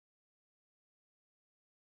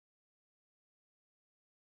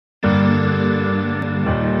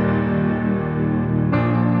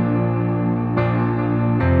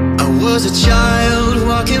Was a child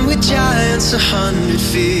walking with giants 100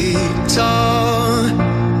 feet tall.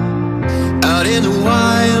 Out in the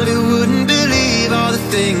wild, you wouldn't believe all the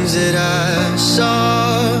things that I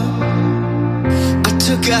saw. I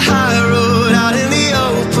took a high road out in the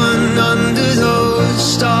open under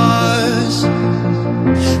those stars,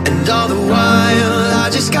 and all the while I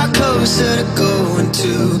just got closer to going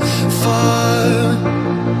too far.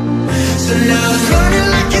 So now I'm running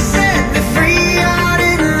like you set me free out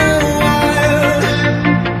in the wild.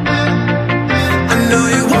 I know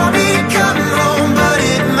you want me to come home, but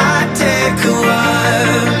it might take a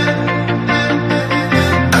while.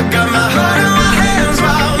 I got my heart in my hands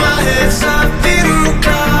while my head's up in the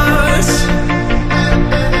clouds,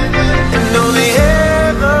 and only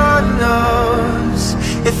heaven knows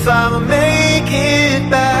if I'ma make it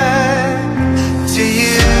back to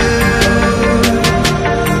you.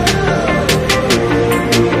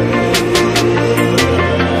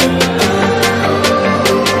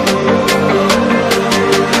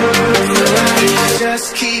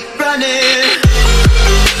 Just keep running.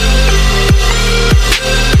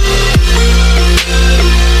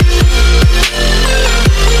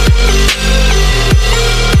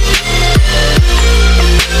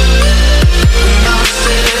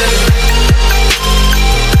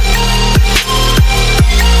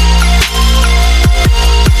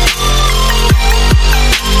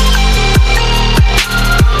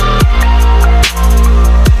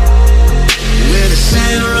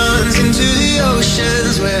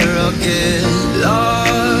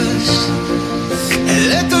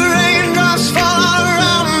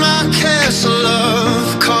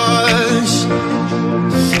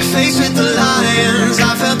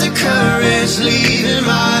 Leaving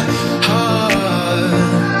my heart,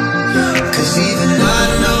 'cause even I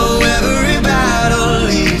know every battle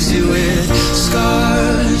leaves you with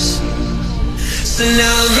scars. So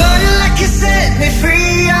now I'm running like you set me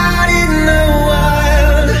free out in the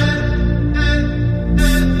wild.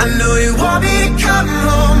 I know you want me to come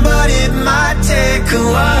home, but it might take a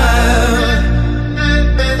while.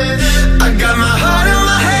 I got my heart in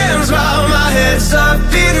my hands while my head's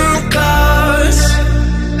up in the clouds,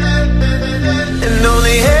 and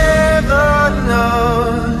only heaven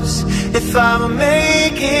knows if I'ma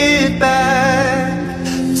make it back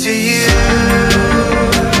to you.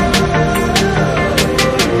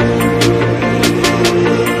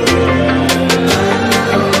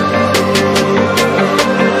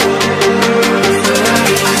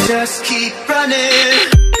 I just keep running.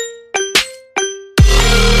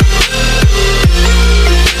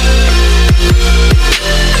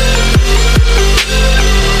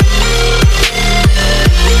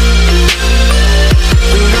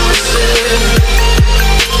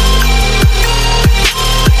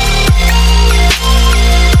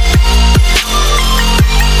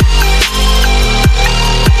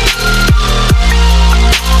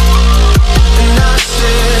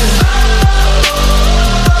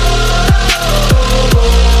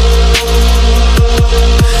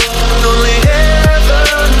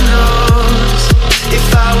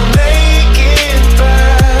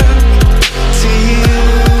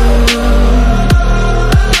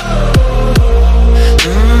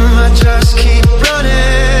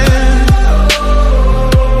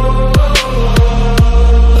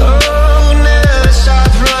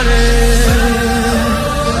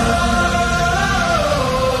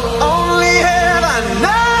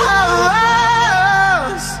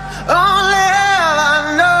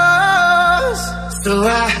 So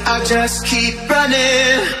I just keep running.